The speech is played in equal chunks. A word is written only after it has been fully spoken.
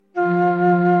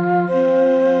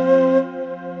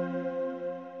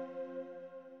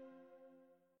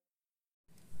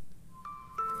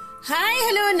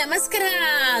ನಮಸ್ಕಾರ.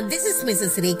 This is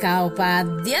Mrs ರೇಖಾ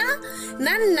ಉಪಾಧ್ಯ.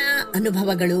 ನನ್ನ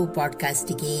ಅನುಭವಗಳು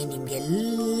ಪಾಡ್ಕಾಸ್ಟ್ಗೆ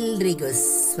ನಿಮ್ಗೆಲ್ರಿಗೂ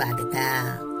ಸ್ವಾಗತ.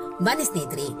 ಬನ್ನಿ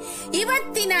ಸ್ನೇಹಿತರೆ,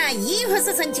 ಇವತ್ತಿನ ಈ ಹೊಸ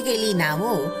ಸಂಚಿಕೆಯಲ್ಲಿ ನಾವು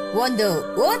ಒಂದು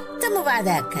ಉತ್ತಮವಾದ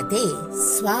ಕತೆ,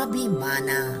 ಸ್ವಾಭಿಮಾನ,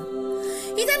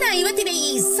 ಇದನ್ನ ಇವತ್ತಿನ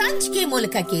ಈ ಸಂಚಿಕೆ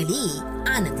ಮೂಲಕ ಕೇಳಿ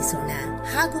ಆನಂದಿಸೋಣ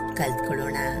ಹಾಗೂ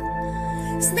ಕಲ್ತ್ಕೊಳ್ಳೋಣ.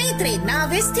 ಸ್ನೇಹಿತರೆ,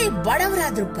 ನಾವೆಷ್ಟೇ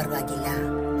ಬಡವರಾದ್ರೂ ಪರವಾಗಿಲ್ಲ,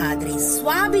 ಆದ್ರೆ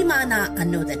ಸ್ವಾಭಿಮಾನ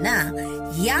ಅನ್ನೋದನ್ನ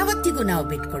ಯಾವತ್ತಿಗೂ ನಾವು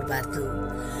ಬಿಟ್ಕೊಡ್ಬಾರ್ದು.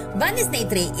 ಬನ್ನಿ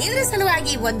ಸ್ನೇಹಿತರೆ, ಇದರ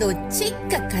ಸಲುವಾಗಿ ಒಂದು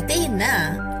ಚಿಕ್ಕ ಕಥೆಯನ್ನ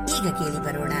ಈಗ ಕೇಳಿ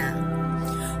ಬರೋಣ.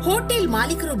 ಹೋಟೆಲ್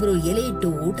ಮಾಲೀಕರೊಬ್ರು ಎಲೆ ಇಟ್ಟು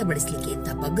ಊಟ ಬಡಿಸ್ಲಿಕ್ಕೆ ಅಂತ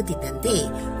ಬಗ್ಗುತ್ತಿದ್ದಂತೆ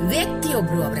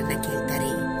ವ್ಯಕ್ತಿಯೊಬ್ರು ಅವರನ್ನ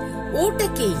ಕೇಳ್ತಾರೆ,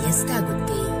 ಊಟಕ್ಕೆ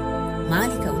ಎಷ್ಟಾಗುತ್ತೆ?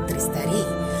 ಮಾಲೀಕ ಉತ್ತರಿಸ್ತಾರೆ,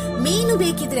 ಮೀನು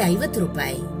ಬೇಕಿದ್ರೆ 50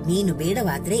 ರೂಪಾಯಿ, ಮೀನು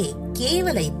ಬೇಡವಾದ್ರೆ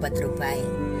ಕೇವಲ 20 ರೂಪಾಯಿ.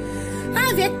 ಆ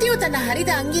ವ್ಯಕ್ತಿಯು ತನ್ನ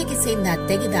ಹರಿದ ಅಂಗಿಯ ಕಿಸೆಯಿಂದ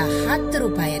ತೆಗೆದ 10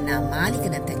 ರೂಪಾಯನ್ನ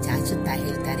ಮಾಲೀಕನಂತ ಚಾಚುತ್ತಾ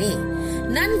ಹೇಳ್ತಾರೆ,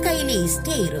 ನನ್ ಕೈಲಿ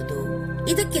ಇಷ್ಟೇ ಇರೋದು,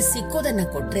 ಇದಕ್ಕೆ ಸಿಕ್ಕೋದನ್ನ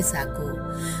ಕೊಟ್ರೆ ಸಾಕು,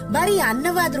 ಬರೀ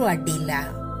ಅನ್ನವಾದ್ರೂ ಅಡ್ಡಿಲ್ಲ,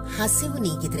 ಹಸಿವು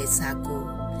ನೀಗಿದ್ರೆ ಸಾಕು,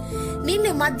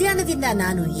 ನಿನ್ನೆ ಮಧ್ಯಾಹ್ನದಿಂದ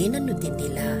ನಾನು ಏನನ್ನು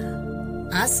ತಿಂದಿಲ್ಲ.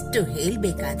 ಅಷ್ಟು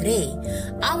ಹೇಳ್ಬೇಕಾದ್ರೆ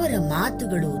ಅವರ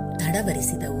ಮಾತುಗಳು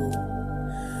ತಡವರಿಸಿದವು.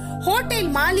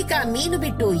 ಹೋಟೆಲ್ ಮಾಲೀಕ ಮೀನು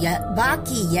ಬಿಟ್ಟು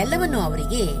ಬಾಕಿ ಎಲ್ಲವನ್ನೂ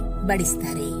ಅವರಿಗೆ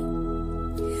ಬಡಿಸ್ತಾರೆ.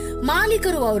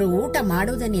 ಮಾಲೀಕರು ಅವರು ಊಟ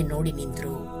ಮಾಡೋದನ್ನೇ ನೋಡಿ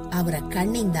ನಿಂತರು. ಅವರ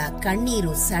ಕಣ್ಣಿಂದ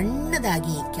ಕಣ್ಣೀರು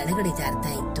ಸಣ್ಣದಾಗಿ ಕೆಳಗಡೆ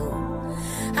ಜಾರ್ತಾ ಇತ್ತು.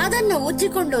 ಅದನ್ನು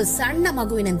ಉಜ್ಜಿಕೊಂಡು ಸಣ್ಣ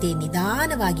ಮಗುವಿನಂತೆ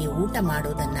ನಿಧಾನವಾಗಿ ಊಟ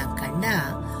ಮಾಡೋದನ್ನ ಕಂಡ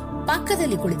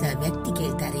ಪಕ್ಕದಲ್ಲಿ ಕುಳಿತ ವ್ಯಕ್ತಿ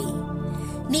ಕೇಳ್ತಾರೆ,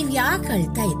 ನೀವ್ ಯಾಕೆ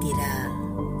ಅಳ್ತಾ ಇದ್ದೀರಾ?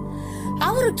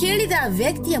 ಅವರು ಕೇಳಿದ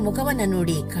ವ್ಯಕ್ತಿಯ ಮುಖವನ್ನ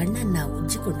ನೋಡಿ ಕಣ್ಣನ್ನ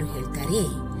ಉಜ್ಜಿಕೊಂಡು ಹೇಳ್ತಾರೆ,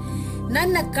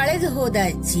 ನನ್ನ ಕಳೆದು ಹೋದ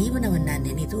ಜೀವನವನ್ನ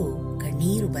ನೆನೆದು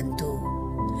ಕಣ್ಣೀರು ಬಂತು.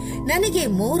 ನನಗೆ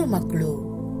 3 ಮಕ್ಕಳು,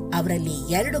 ಅವರಲ್ಲಿ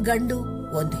 2 ಗಂಡು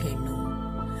 1 ಹೆಣ್ಣು.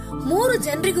 3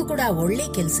 ಜನರಿಗೂ ಕೂಡ ಒಳ್ಳೆ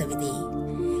ಕೆಲಸವಿದೆ.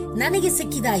 ನನಗೆ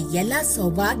ಸಿಕ್ಕಿದ ಎಲ್ಲಾ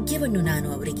ಸೌಭಾಗ್ಯವನ್ನು ನಾನು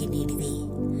ಅವರಿಗೆ ನೀಡಿದೆ.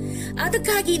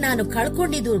 ಅದಕ್ಕಾಗಿ ನಾನು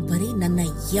ಕಳ್ಕೊಂಡಿದ್ದು ಬರೀ ನನ್ನ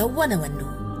ಯೌವನವನ್ನು,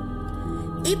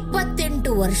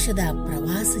 28 ವರ್ಷದ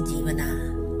ಪ್ರವಾಸ ಜೀವನ.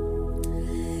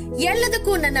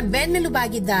 ಎಲ್ಲದಕ್ಕೂ ನನ್ನ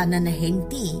ಬೆನ್ನೆಲುಬಾಗಿದ್ದ ನನ್ನ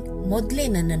ಹೆಂಡತಿ ಮೊದಲೇ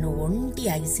ನನ್ನನ್ನು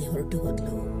ಒಂಟಿಯಾಗಿಸಿ ಹೊರಟು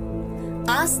ಹೋದ್ಲು.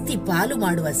 ಆಸ್ತಿ ಪಾಲು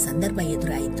ಮಾಡುವ ಸಂದರ್ಭ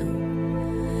ಎದುರಾಯಿತು.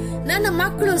 ನನ್ನ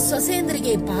ಮಕ್ಕಳು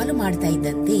ಸೊಸೆಯಂದರಿಗೆ ಪಾಲು ಮಾಡ್ತಾ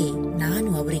ಇದ್ದಂತೆ ನಾನು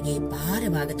ಅವರಿಗೆ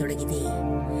ಭಾರವಾಗತೊಡಗಿದೆ.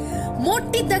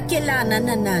 ಮುಟ್ಟಿದ್ದಕ್ಕೆಲ್ಲ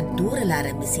ನನ್ನನ್ನ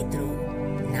ದೂರಲಾರಂಭಿಸಿದ್ರು.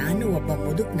 ನಾನು ಒಬ್ಬ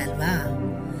ಮುದುಕ್ನಲ್ವಾ,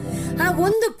 ಆ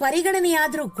ಒಂದು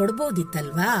ಪರಿಗಣನೆಯಾದ್ರೂ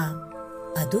ಕೊಡ್ಬೋದಿತ್ತಲ್ವಾ?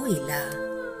 ಅದೂ ಇಲ್ಲ.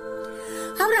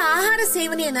 ಅವರ ಆಹಾರ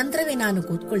ಸೇವನೆಯ ನಂತರವೇ ನಾನು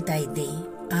ಕೂತ್ಕೊಳ್ತಾ ಇದ್ದೆ,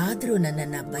 ಆದ್ರೂ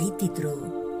ನನ್ನನ್ನ ಬೈತಿದ್ರು.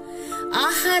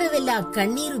 ಆಹಾರವೆಲ್ಲ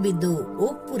ಕಣ್ಣೀರು ಬಿದ್ದು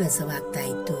ಉಪ್ಪು ರಸವಾಗ್ತಾ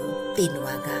ಇತ್ತು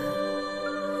ತಿನ್ನುವಾಗ.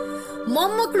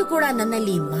 ಮೊಮ್ಮಕ್ಕಳು ಕೂಡ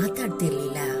ನನ್ನಲ್ಲಿ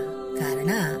ಮಾತಾಡ್ತಿರ್ಲಿಲ್ಲ.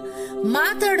 ಕಾರಣ,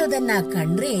 ಮಾತಾಡೋದನ್ನ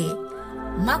ಕಂಡ್ರೆ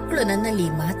ಮಕ್ಕಳು ನನ್ನಲ್ಲಿ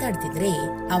ಮಾತಾಡ್ತಿದ್ರೆ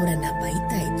ಅವರನ್ನ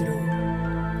ಬೈತಾ ಇದ್ರು.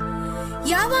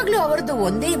 ಯಾವಾಗ್ಲೂ ಅವರದ್ದು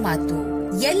ಒಂದೇ ಮಾತು,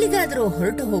 ಎಲ್ಲಿಗಾದ್ರೂ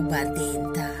ಹೊರಟು ಹೋಗ್ಬಾರ್ದೆ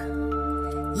ಅಂತ.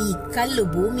 ಈ ಕಲ್ಲು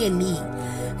ಭೂಮಿಯಲ್ಲಿ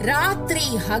ರಾತ್ರಿ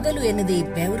ಹಗಲು ಎನ್ನದೆ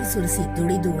ಬೆವರು ಸುರಿಸಿ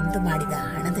ದುಡಿದು ಉಂಟು ಮಾಡಿದ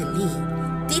ಹಣದಲ್ಲಿ,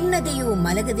 ತಿನ್ನದೆಯೂ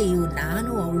ಮಲಗದೆಯೂ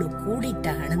ನಾನು ಅವಳು ಕೂಡಿಟ್ಟ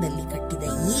ಹಣದಲ್ಲಿ ಕಟ್ಟಿದ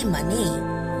ಈ ಮನೆ,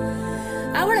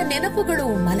 ಅವಳ ನೆನಪುಗಳು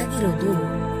ಮಲಗಿರೋದು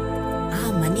ಆ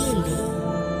ಮನೆಯಲ್ಲಿ.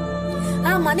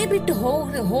 ಆ ಮನೆ ಬಿಟ್ಟು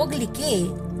ಹೋಗ್ಲಿಕ್ಕೆ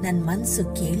ನನ್ ಮನ್ಸು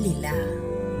ಕೇಳಲಿಲ್ಲ.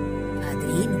 ಆದ್ರೆ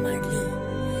ಏನು ಮಾಡ್ಲಿ,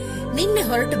 ನಿನ್ನೆ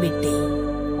ಹೊರಟು ಬಿಟ್ಟೆ.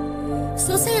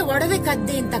 ಸೊಸೆಯ ಒಡವೆ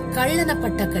ಕದ್ದೆ ಅಂತ ಕಳ್ಳನ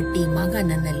ಪಟ್ಟ ಕಟ್ಟಿ ಮಗ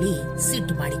ನನ್ನಲ್ಲಿ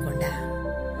ಸಿಟ್ಟು ಮಾಡಿಕೊಂಡ.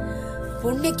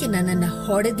 ಪುಣ್ಯಕ್ಕೆ ನನ್ನನ್ನ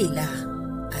ಹೊಡೆದಿಲ್ಲ,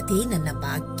 ಅದೇ ನನ್ನ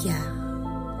ಭಾಗ್ಯ.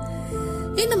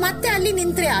 ಇನ್ನು ಮತ್ತೆ ಅಲ್ಲಿ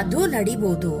ನಿಂತ್ರೆ ಅದೂ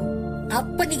ನಡಿಬಹುದು.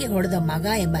 ಅಪ್ಪನಿಗೆ ಹೊಡೆದ ಮಗ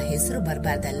ಎಂಬ ಹೆಸರು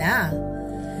ಬರಬಾರ್ದಲ್ಲ.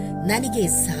 ನನಗೆ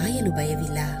ಸಾಯಲು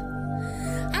ಭಯವಿಲ್ಲ.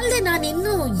 ಅಲ್ಲದೆ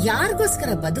ನಾನಿನ್ನೂ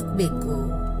ಯಾರಿಗೋಸ್ಕರ ಬದುಕಬೇಕು?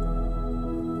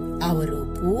 ಅವರು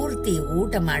ಪೂರ್ತಿ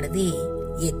ಊಟ ಮಾಡದೆ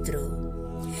ಎದ್ರು.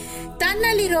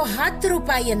 ತನ್ನಲ್ಲಿರೋ 10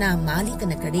 ರೂಪಾಯಿಯನ್ನ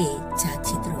ಮಾಲೀಕನ ಕಡೆ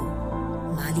ಚಾಚಿದ್ರು.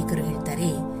 ಮಾಲೀಕರು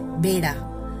ಹೇಳ್ತಾರೆ, ಬೇಡ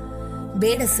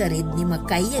ಬೇಡ ಸರ್, ಇದು ನಿಮ್ಮ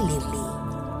ಕೈಯಲ್ಲಿರ್ಲಿ.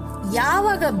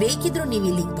 ಯಾವಾಗ ಬೇಕಿದ್ರೂ ನೀವು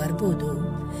ಇಲ್ಲಿಗೆ ಬರ್ಬೋದು,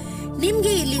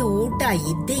 ನಿಮ್ಗೆ ಇಲ್ಲಿ ಊಟ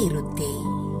ಇದ್ದೇ ಇರುತ್ತೆ.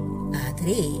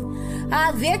 ಆದ್ರೆ ಆ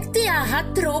ವ್ಯಕ್ತಿ ಆ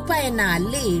 10 ರೂಪಾಯನ್ನ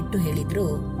ಅಲ್ಲೇ ಇಟ್ಟು ಹೇಳಿದ್ರು,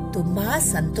 ತುಂಬಾ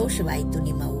ಸಂತೋಷವಾಯ್ತು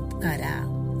ನಿಮ್ಮ ಉಪಕಾರ.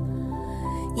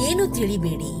 ಏನು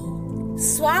ತಿಳಿಬೇಡಿ,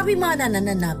 ಸ್ವಾಭಿಮಾನ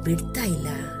ನನ್ನನ್ನ ಬಿಡ್ತಾ ಇಲ್ಲ,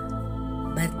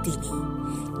 ಬರ್ತೀನಿ,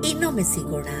 ಇನ್ನೊಮ್ಮೆ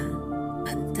ಸಿಗೋಣ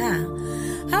ಅಂತ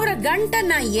ಅವರ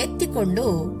ಗಂಟನ್ನ ಎತ್ತಿಕೊಂಡು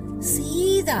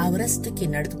ಸೀದಾ ಅವರಷ್ಟಕ್ಕೆ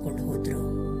ನಡೆದುಕೊಂಡು ಹೋದ್ರು.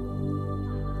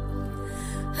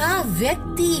 ಆ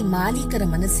ವ್ಯಕ್ತಿ ಮಾಲೀಕರ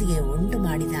ಮನಸ್ಸಿಗೆ ಉಂಟು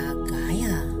ಮಾಡಿದ ಗಾಯ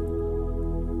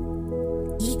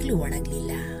ಈಗ್ಲೂ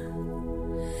ಒಣಗ್ಲಿಲ್ಲ.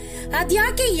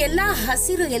 ಅದ್ಯಾಕೆ ಎಲ್ಲಾ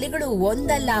ಹಸಿರು ಎಲೆಗಳು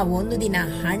ಒಂದಲ್ಲ ಒಂದು ದಿನ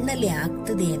ಹಣ್ಣಲ್ಲಿ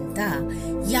ಆಗ್ತದೆ ಅಂತ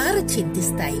ಯಾರು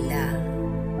ಚಿಂತಿಸ್ತಾ ಇಲ್ಲ.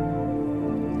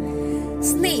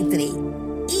 ಸ್ನೇಹಿತರೆ,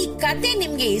 ಈ ಕತೆ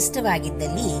ನಿಮ್ಗೆ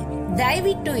ಇಷ್ಟವಾಗಿದ್ದಲ್ಲಿ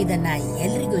ದಯವಿಟ್ಟು ಇದನ್ನ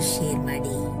ಎಲ್ರಿಗೂ ಶೇರ್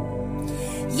ಮಾಡಿ.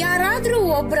 ಯಾರಾದ್ರೂ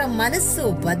ಒಬ್ಬರ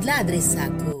ಮನಸ್ಸು ಬದಲಾದ್ರೆ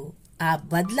ಸಾಕು, ಆ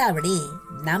ಬದಲಾವಣೆ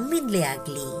ನಮ್ಮಿಂದಲೇ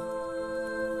ಆಗ್ಲಿ.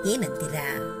 ಏನಂತೀರಾ?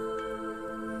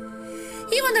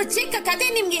 ಈ ಒಂದು ಚಿಕ್ಕ ಕತೆ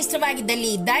ನಿಮ್ಗೆ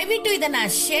ಇಷ್ಟವಾಗಿದ್ದಲ್ಲಿ ದಯವಿಟ್ಟು ಇದನ್ನ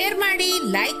ಶೇರ್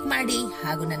ಮಾಡಿ, ಲೈಕ್ ಮಾಡಿ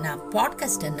ಹಾಗೂ ನನ್ನ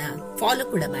ಪಾಡ್ಕಾಸ್ಟ್ ಅನ್ನ ಫಾಲೋ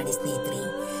ಕೂಡ ಮಾಡಿ ಸ್ನೇಹಿತರೆ.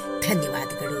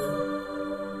 ಧನ್ಯವಾದಗಳು.